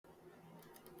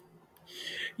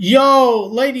Yo,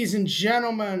 ladies and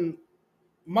gentlemen,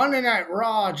 Monday Night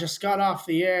Raw just got off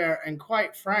the air, and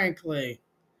quite frankly,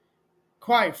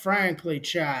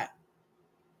 chat,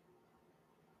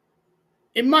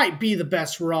 it might be the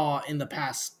best Raw in the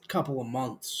past couple of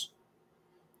months.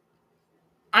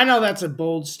 I know that's a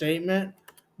bold statement,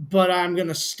 but I'm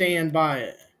gonna stand by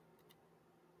it.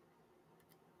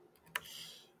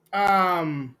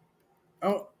 Um,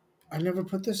 oh, I never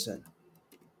put this in.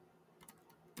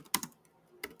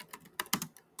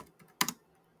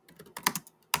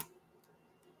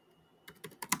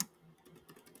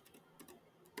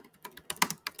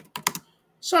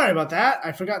 Sorry about that.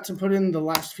 I forgot to put in the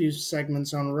last few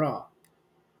segments on Raw.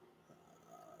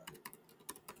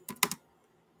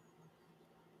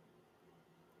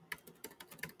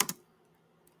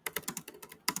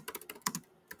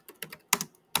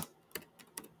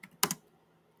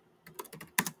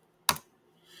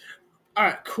 All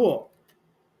right, cool.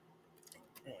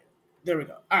 There we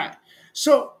go. All right.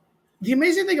 So the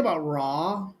amazing thing about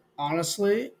Raw,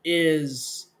 honestly,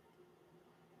 is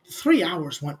 3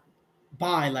 hours went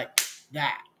by like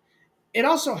that. It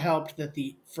also helped that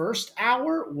the first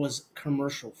hour was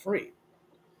commercial free,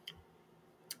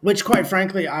 which, quite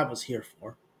frankly, I was here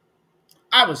for.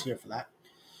 I was here for that.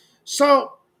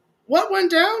 So, what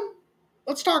went down?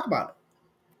 Let's talk about it.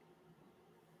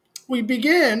 We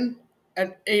begin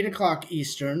at 8 o'clock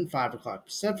Eastern, 5 o'clock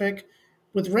Pacific,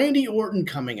 with Randy Orton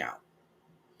coming out,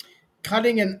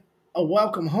 cutting a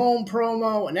welcome home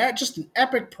promo, and just an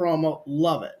epic promo.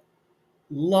 Love it.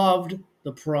 Loved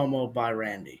the promo by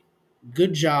Randy.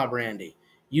 Good job, Randy.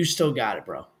 You still got it,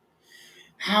 bro.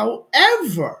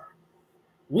 However,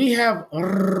 we have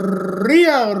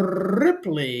Rhea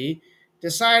Ripley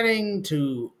deciding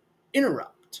to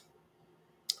interrupt.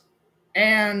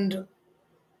 And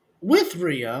with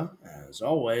Rhea, as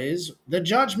always, the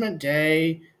Judgment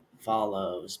Day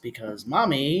follows because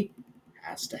Mommy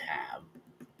has to have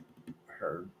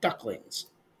her ducklings.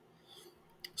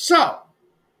 So,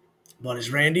 what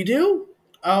does Randy do?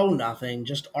 Oh, nothing.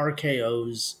 Just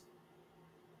RKO's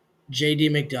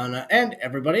JD McDonough and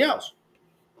everybody else.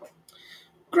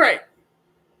 Great.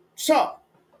 So,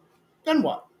 then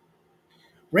what?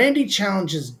 Randy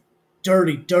challenges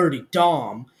Dirty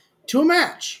Dom to a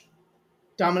match.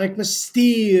 Dominic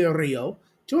Mysterio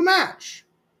to a match.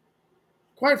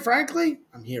 Quite frankly,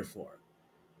 I'm here for it.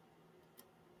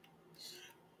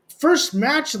 First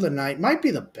match of the night might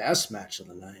be the best match of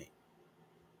the night.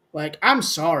 Like, I'm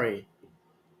sorry.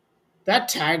 That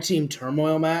tag team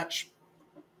turmoil match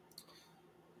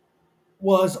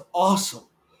was awesome.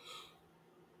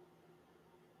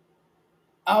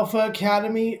 Alpha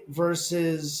Academy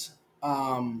versus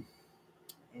I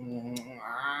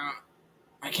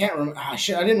can't remember. I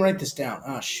didn't write this down.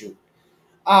 Oh shoot.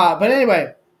 But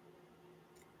anyway,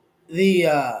 the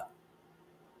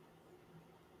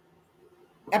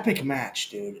epic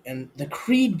match, dude, and the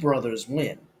Creed brothers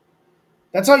win.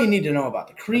 That's all you need to know about.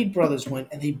 The Creed brothers win,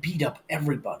 and they beat up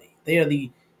everybody. They are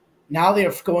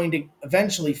going to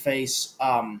eventually face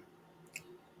the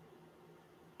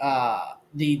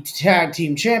tag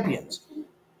team champions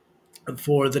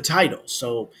for the title.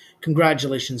 So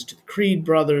congratulations to the Creed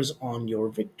brothers on your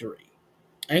victory.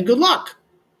 And good luck.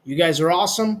 You guys are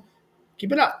awesome.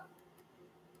 Keep it up.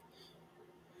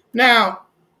 Now,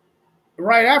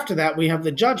 right after that, we have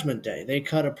the Judgment Day. They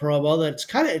cut a promo that's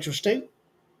kind of interesting.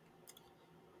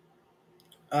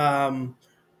 Why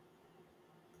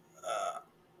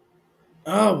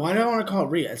do I want to call it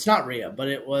Rhea? It's not Rhea, but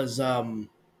it was the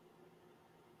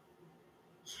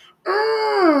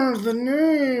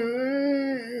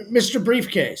name Mr.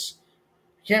 Briefcase.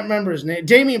 I can't remember his name.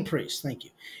 Damian Priest. Thank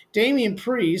you. Damian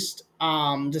Priest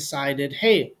decided,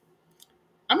 hey,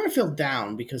 I'm going to feel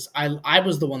down because I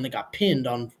was the one that got pinned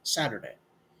on Saturday.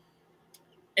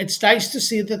 It's nice to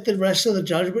see that the rest of the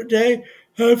Judgment Day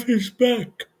have his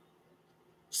back.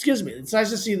 Excuse me. It's nice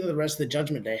to see that the rest of the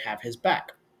Judgment Day have his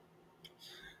back.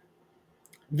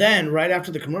 Then, right after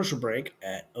the commercial break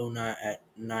at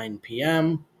 9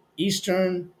 p.m.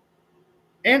 Eastern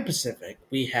and Pacific,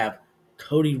 we have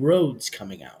Cody Rhodes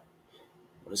coming out.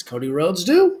 What does Cody Rhodes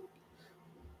do?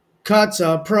 Cuts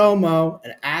a promo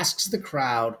and asks the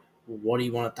crowd, what do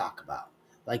you want to talk about?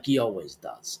 Like he always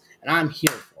does. And I'm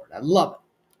here for it. I love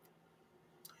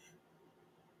it.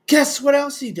 Guess what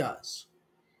else he does?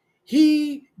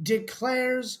 He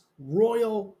declares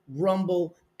Royal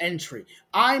Rumble entry.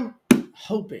 I'm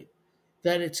hoping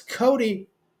that it's Cody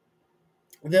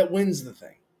that wins the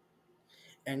thing.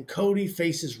 And Cody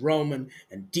faces Roman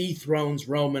and dethrones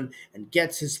Roman and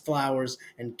gets his flowers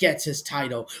and gets his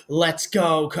title. Let's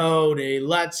go, Cody.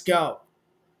 Let's go.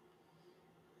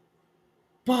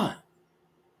 But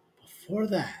before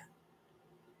that,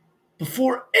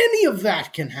 before any of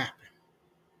that can happen,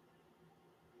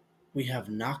 we have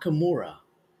Nakamura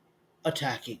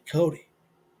attacking Cody.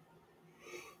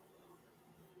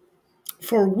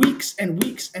 For weeks and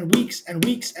weeks and weeks and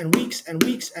weeks and weeks and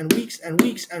weeks and weeks and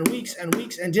weeks and weeks and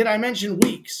weeks, and did I mention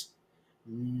weeks?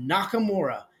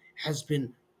 Nakamura has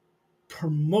been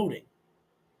promoting,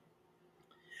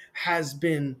 has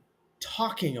been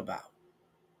talking about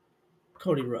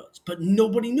Cody Rhodes, but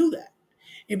nobody knew that.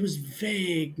 It was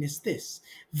vagueness this,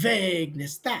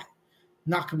 vagueness that.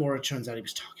 Nakamura, turns out he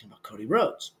was talking about Cody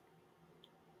Rhodes.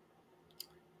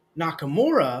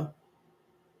 Nakamura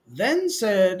then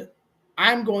said,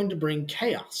 I'm going to bring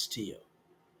chaos to you.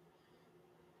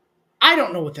 I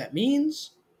don't know what that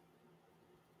means,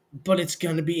 but it's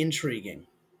going to be intriguing.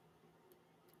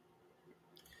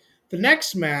 The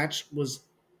next match was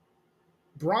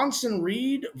Bronson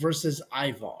Reed versus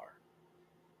Ivar.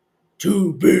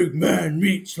 Two big men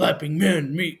meet, slapping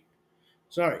men meet.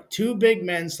 Sorry, two big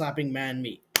men slapping man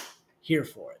meet. Here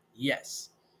for it, yes.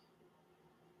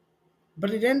 But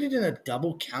it ended in a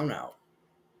double countout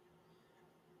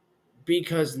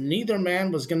because neither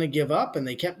man was going to give up and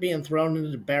they kept being thrown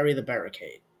into to bury the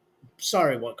barricade.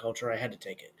 Sorry, What Culture, I had to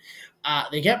take it.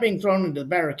 They kept being thrown into the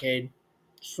barricade,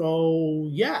 so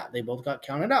yeah, they both got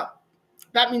counted out.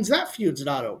 That means that feud's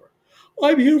not over.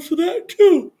 I'm here for that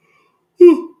too.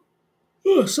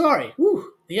 Sorry.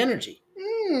 The energy.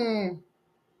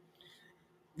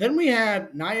 Then we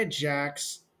had Nia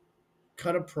Jax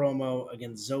cut a promo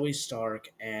against Zoe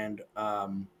Stark and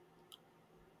Shayna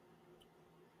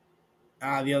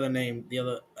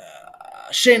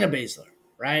Baszler,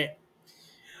 right?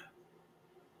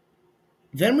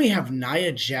 Then we have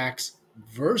Nia Jax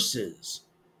versus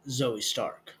Zoe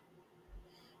Stark.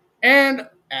 And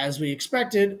as we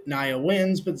expected, Nia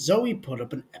wins, but Zoe put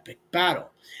up an epic battle,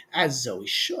 as Zoe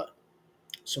should.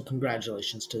 So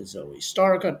congratulations to Zoe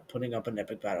Stark on putting up an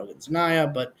epic battle against Nia,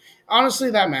 but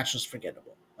honestly, that match was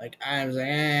forgettable. Like, I was like,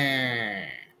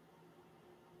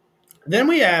 Then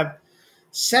we have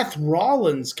Seth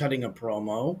Rollins cutting a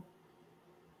promo,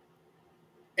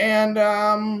 and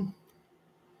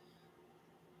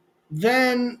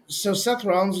so Seth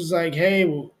Rollins was like, hey,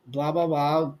 blah, blah,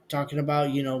 blah, talking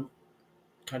about,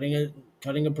 cutting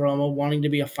a promo, wanting to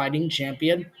be a fighting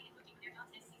champion,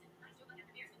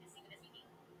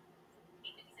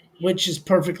 which is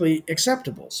perfectly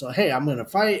acceptable. So, hey, I'm going to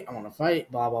fight, I want to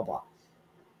fight, blah, blah, blah.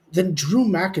 Then Drew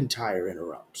McIntyre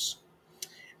interrupts.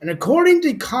 And according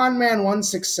to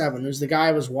Conman167, who's the guy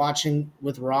I was watching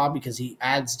with Raw because he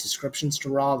adds descriptions to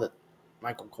Raw that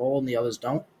Michael Cole and the others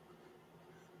don't.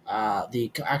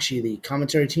 The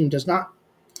commentary team does not.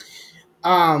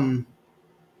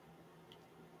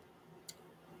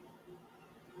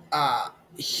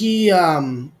 He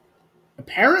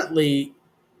apparently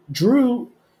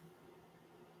Drew.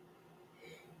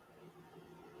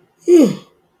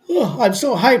 I'm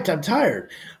so hyped. I'm tired.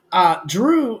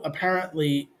 Drew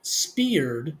apparently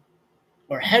speared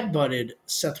or headbutted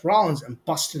Seth Rollins and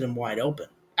busted him wide open.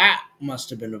 That must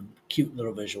have been a cute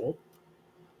little visual.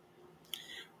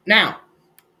 Now,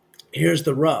 here's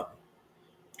the rub.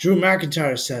 Drew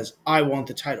McIntyre says, I want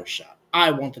the title shot.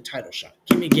 I want the title shot.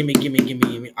 Gimme, gimme, gimme, gimme,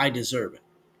 gimme. I deserve it.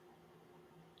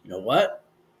 You know what?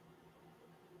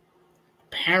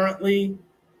 Apparently,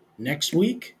 next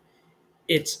week,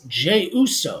 it's Jey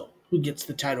Uso who gets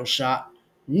the title shot,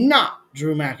 not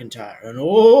Drew McIntyre. And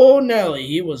oh, Nelly,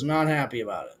 he was not happy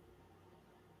about it.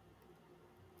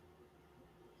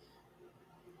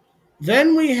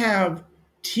 Then we have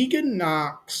Tegan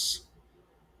Nox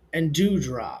and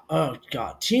Doudrop. Oh,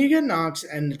 God. Tegan Nox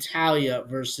and Natalya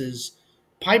versus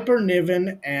Piper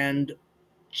Niven and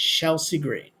Chelsea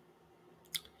Green.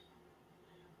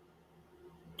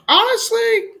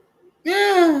 Honestly,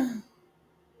 yeah,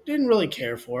 didn't really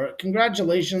care for it.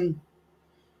 Congratulations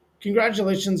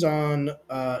on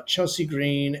Chelsea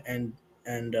Green and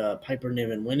Piper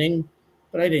Niven winning,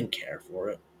 but I didn't care for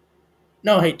it.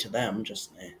 No hate to them,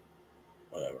 just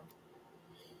whatever.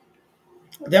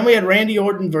 Then we had Randy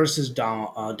Orton versus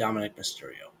Dominic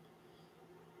Mysterio.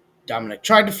 Dominic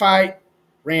tried to fight.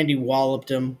 Randy walloped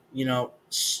him.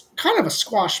 Kind of a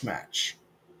squash match.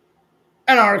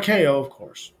 An RKO, of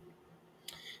course.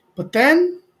 But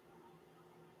then,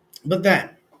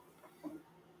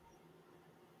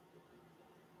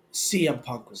 CM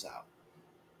Punk was out.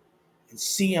 And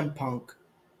CM Punk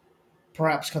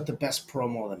perhaps cut the best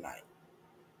promo of the night.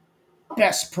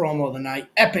 Best promo of the night.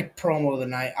 Epic promo of the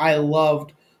night. I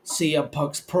loved CM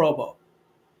Punk's promo.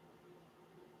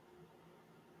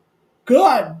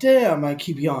 God damn, I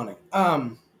keep yawning.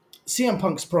 CM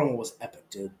Punk's promo was epic,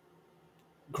 dude.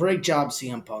 Great job,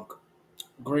 CM Punk.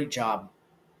 Great job.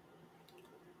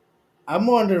 I'm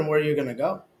wondering where you're gonna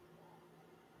go.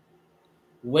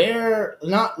 Where,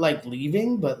 not like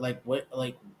leaving, but like what,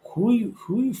 like who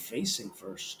you facing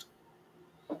first?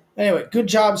 Anyway, good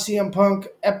job, CM Punk.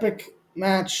 Epic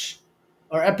match,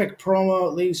 or epic promo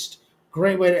at least.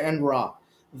 Great way to end Raw.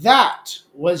 That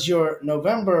was your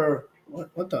November.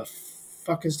 What the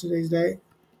fuck is today's day?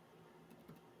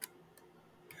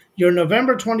 Your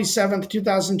November 27th,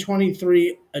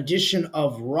 2023 edition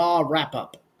of Raw Wrap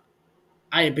Up.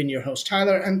 I have been your host,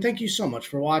 Tyler, and thank you so much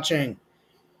for watching.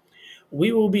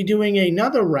 We will be doing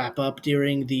another wrap up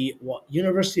during the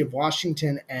University of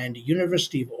Washington and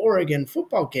University of Oregon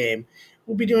football game.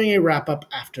 We'll be doing a wrap up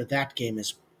after that game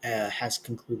has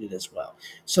concluded as well.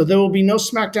 So there will be no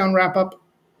SmackDown wrap up.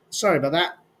 Sorry about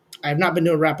that. I have not been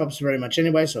doing wrap ups very much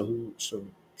anyway, so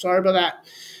sorry about that.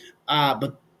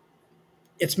 But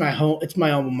it's my home. It's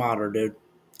my alma mater, dude.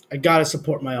 I gotta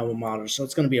support my alma mater, so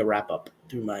it's gonna be a wrap up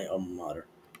through my alma mater.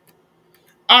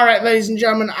 All right, ladies and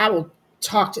gentlemen, I will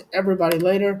talk to everybody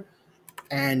later,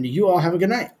 and you all have a good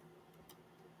night.